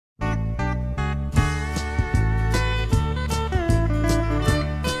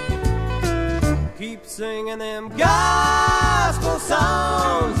singing them gospel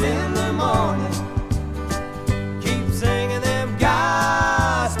songs in the morning. Keep singing them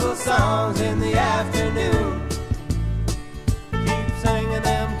gospel songs in the afternoon. Keep singing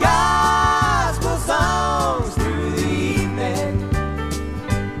them gospel songs through the evening.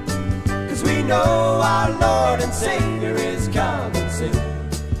 'Cause we know our Lord and Savior is coming soon.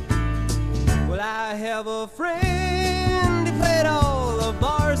 Well, I have a friend, he played all the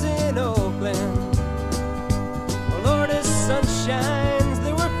bars in Oakland. Oh Lord, his sunshines,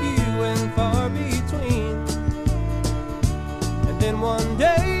 they were few and far between. And then one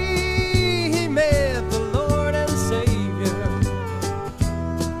day he met the Lord and Savior.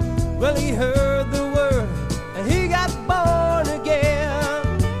 Well, he heard the word and he got born again.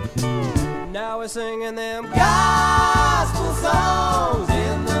 Now we're singing them gospel songs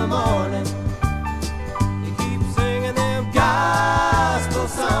in the morning. You keep singing them gospel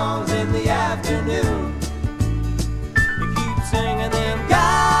songs in the afternoon. You keep singing them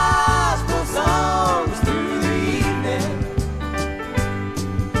gospel songs through the evening.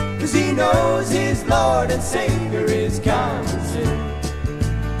 'Cause he knows his Lord and Savior is coming soon.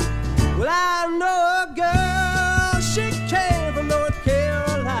 Well, I know a girl, she came from North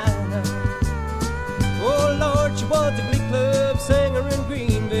Carolina. Oh Lord, she was a glee club singer in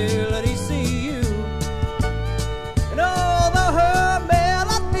Greenville at ECU. And although her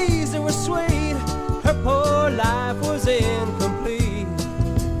melodies, they were sweet, her poor life was incomplete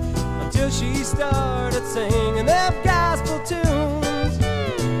until she started singing them gospel tunes.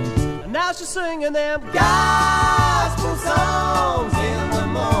 And now she's singing them gospel songs in the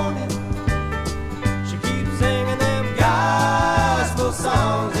morning. She keeps singing them gospel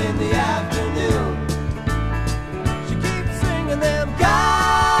songs in the afternoon. She keeps singing them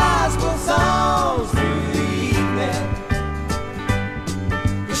gospel songs through the evening.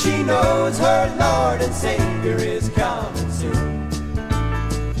 'Cause she knows her Lord and Savior is coming soon.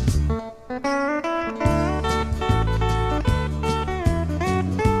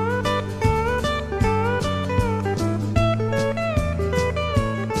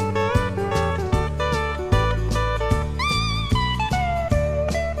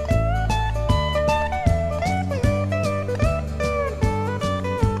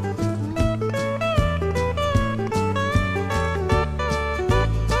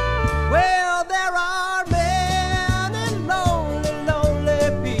 Well, there are many lonely, lonely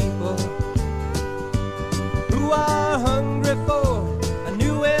people who are hungry for a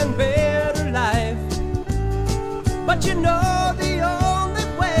new and better life. But you know the only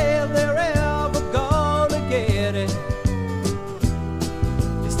way they're ever gonna get it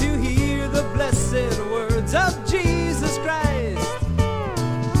is to hear the blessed words of Jesus Christ.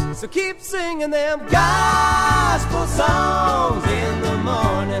 So keep singing them gospel songs in the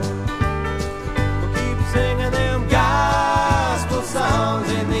morning. We'll keep singing them gospel songs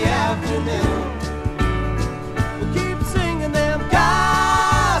in the afternoon. We'll keep singing them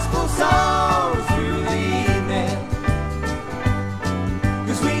gospel songs through the evening.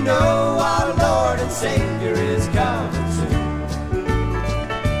 'Cause we know our Lord and Savior is coming soon.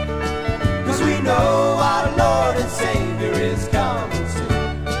 'Cause we know our Lord and Savior is coming soon.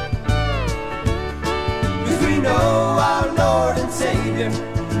 'Cause we know our Lord and Savior.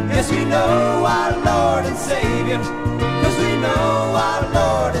 Yes, we know our Lord and Savior. 'Cause we know